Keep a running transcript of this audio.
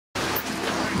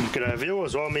G'day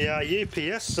viewers, well my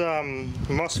UPS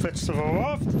MOSFETs have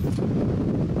arrived.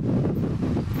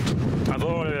 I've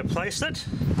already replaced it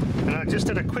and I just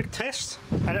did a quick test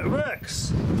and it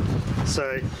works.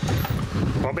 So,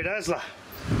 Bobby Dazzler,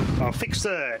 I'll fix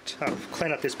that. I'll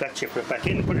clean up this battery, put it back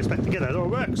in, put this back together, it all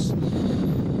works.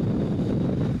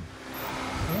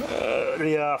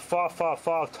 The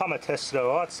 555 timer tested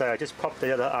alright, so I just popped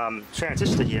the other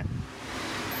transistor here.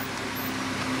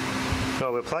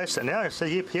 I'll replace it now, so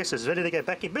UPS is ready to get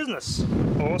back in business.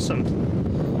 Awesome.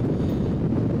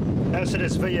 As to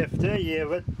this VFD, yeah,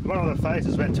 one of the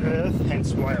phases went to earth,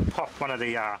 hence why I popped one of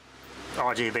the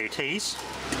IGBTs.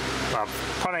 I'm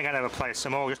probably going to replace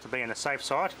them all just to be on the safe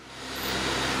side.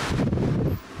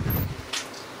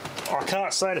 I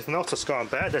can't say anything else that's gone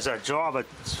bad. There's a driver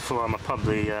for them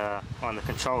probably on the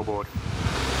control board.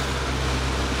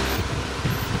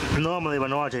 Normally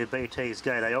when IGBTs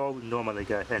go, they all normally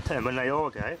go, and when they all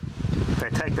go, they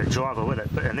take the driver with it.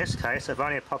 But in this case, I've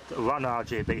only popped one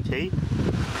RGBT.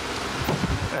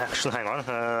 Actually, hang on,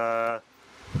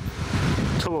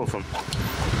 two of them.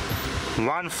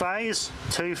 One phase,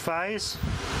 two phase,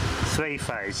 three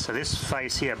phase. So this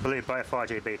phase here blew both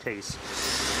RGBTs.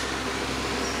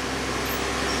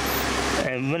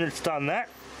 And when it's done that,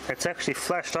 it's actually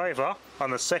flashed over on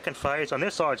the second phase on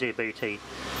this RGBT.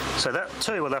 So that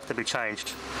too will have to be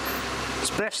changed.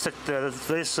 It's best that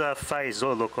this phase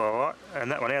all look alright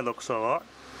and that one here looks alright.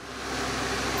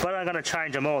 But I'm going to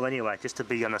change them all anyway, just to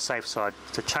be on the safe side.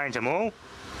 To change them all.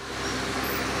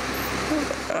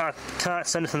 I can't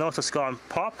see anything else that's gone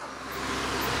pop.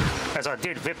 As I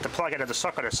did rip the plug out of the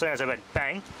socket as soon as I went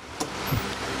bang.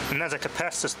 And as the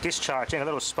capacitor's discharging, a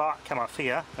little spark came off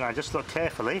here, and I just looked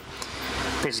carefully.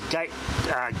 This gate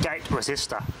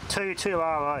resistor,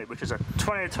 22RO, which is a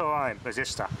 22 ohm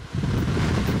resistor.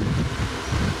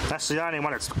 That's the only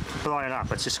one that's blowing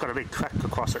up. It's just got a big crack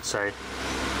across it, so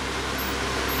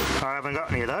I haven't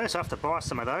got any of those. I have to buy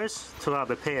some of those to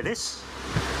repair this.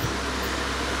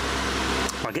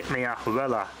 I'll get me a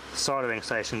Rella soldering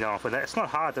station going for that. It's not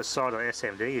hard to solder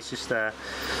SMD, it's just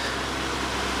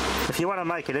if you want to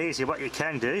make it easy, what you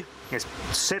can do is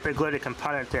super glue the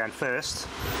component down first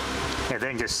and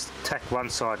then just tack one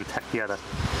side and tack the other.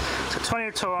 It's a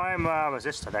 22 ohm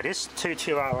resistor, that is,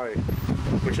 22RO,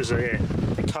 which is the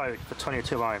code for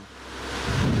 22 ohm.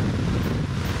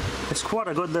 It's quite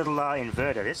a good little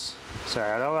inverter, this, so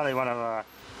I don't really want to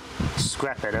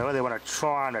scrap it, I really want to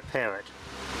try and repair it.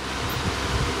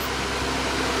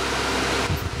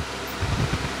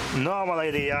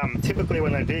 Normally, typically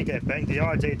when they do get banged, the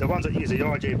ones that use the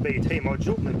IGBT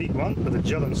module, the big one with the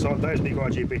gel inside, those big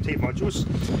IGBT modules,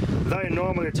 they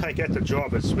normally take out the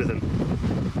drivers with them.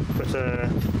 But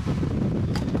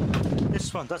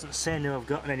this one doesn't seem to have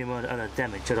gotten any more other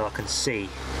damage that I can see.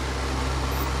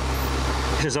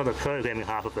 This is on the programming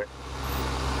half of it.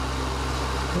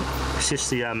 It's just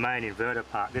the main inverter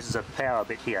part. This is a power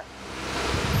bit here.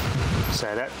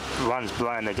 So that one's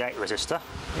blowing the gate resistor.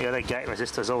 The other gate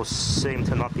resistors all seem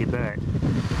to not be burnt.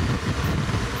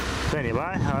 But anyway,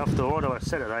 I'll have to order a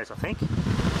set of those, I think.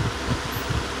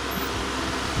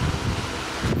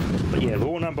 But yeah,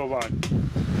 rule number one.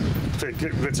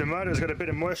 If the motor's got a bit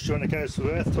of moisture when it goes to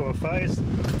earth to a phase,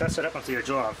 that's what happens to your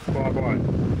drive. Bye bye.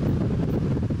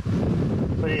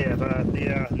 But yeah,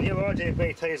 the new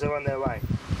IGBTs are on their way.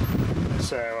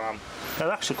 So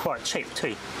they're actually quite cheap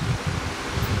too.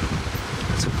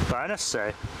 Bonus,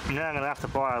 so now I'm going to have to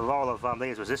buy a roll of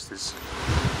these resistors,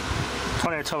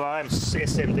 22 ohm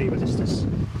SMD resistors.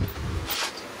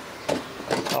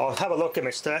 I'll have a look at my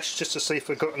stash just to see if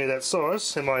I've got any of that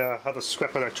size in my other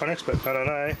scrap electronics, but I don't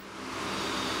know.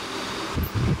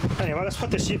 Anyway, let's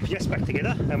put this UPS back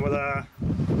together and we'll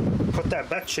put that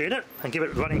battery in it and give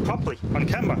it running properly on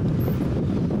camera.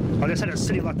 I just had it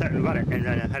sitting like that and run it, and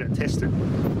I had it tested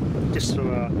just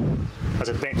for, as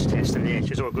a bench test, and yeah,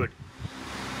 she's all good.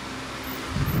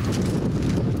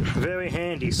 Very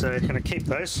handy, so I'm going to keep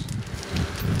those.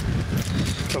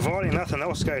 Providing nothing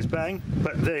else goes bang,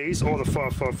 but these, or the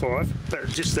 555, but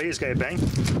just these go bang.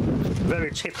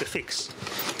 Very cheap to fix.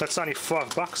 That's only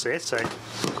 $5 there, so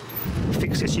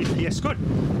fix this UPS good.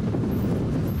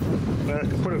 I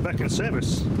can put it back in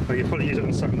service, or you probably use it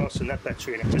on something else than that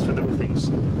battery in it, just for little things.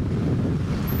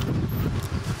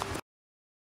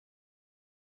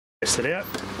 Test it out.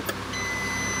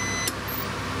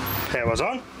 Power's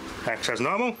on. Acts as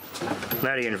normal.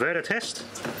 Now the inverter test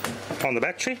on the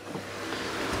battery.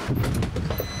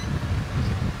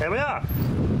 There we are.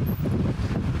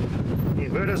 The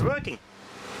inverter's working.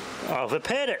 I've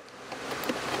repaired it.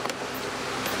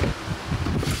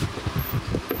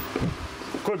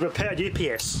 Good repaired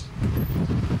UPS.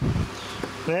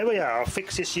 There we are, I'll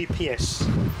fix this UPS.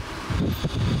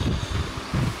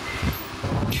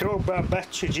 Killed my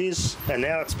batteries, and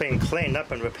now it's been cleaned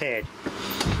up and repaired.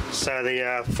 So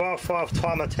the 5-5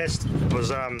 timer test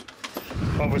was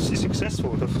obviously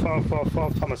successful. The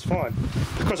 5-5 timer is fine.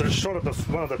 Because it shorted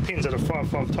one of the pins of the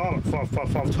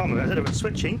 5-5 timer, instead of it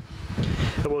switching,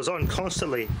 it was on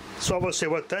constantly. So obviously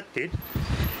what that did,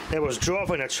 it was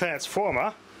driving a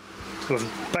transformer. It was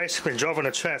basically driving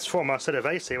a transformer instead of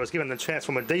AC. It was giving the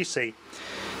transformer DC.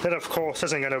 That of course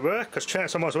isn't going to work because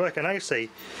transformers work in AC.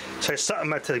 So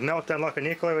something had to melt down like a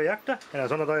nuclear reactor, and it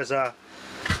was one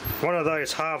of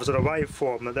those halves of the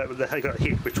waveform that had got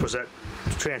hit, which was that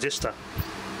transistor.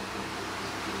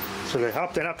 So they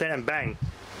up, down, and bang,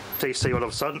 DC all of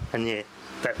a sudden, and yeah,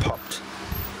 that popped.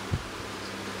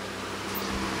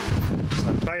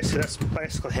 So basically, that's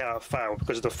basically how it failed,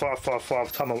 because the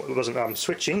 5-5 timer wasn't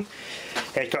switching.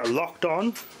 It got locked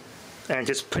on and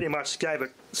just pretty much gave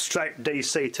it straight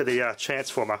DC to the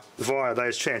transformer via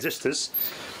those transistors.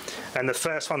 And the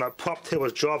first one that popped here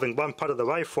was driving one part of the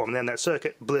waveform, and then that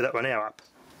circuit blew that one up.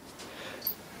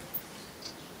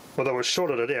 Although it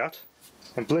shorted it out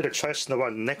and blew the trace in the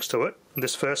one next to it,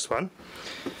 this first one.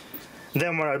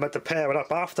 Then when I went to power it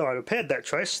up after I repaired that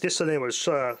trace, this one there was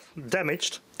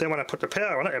damaged. Then when I put the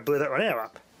power on it, it blew that one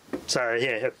up. So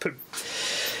yeah,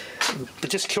 it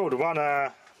just killed one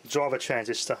driver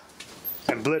transistor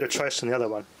and blew the trace on the other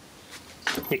one.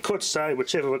 You could say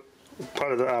whichever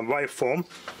part of the waveform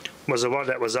was the one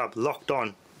that was locked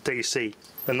on DC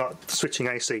and not switching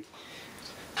AC.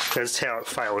 That's how it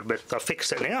failed, but I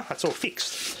fixed it now. That's all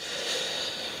fixed.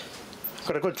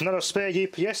 Got another spare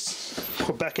UPS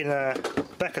put back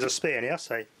as a spare now,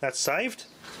 so that's saved.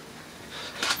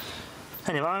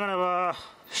 Anyway, I'm going to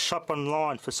shop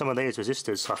online for some of these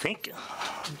resistors, I think.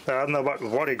 I don't know what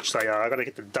wattage they are. I've got to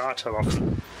get the data off.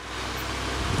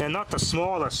 They're not the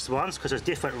smallest ones because there's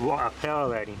different power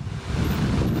rating.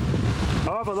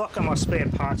 I'll have a look at my spare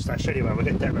parts station anyway. We'll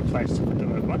get that replaced if we do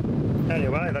have one.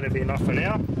 Anyway, that'll be enough for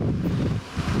now.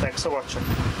 Thanks for watching.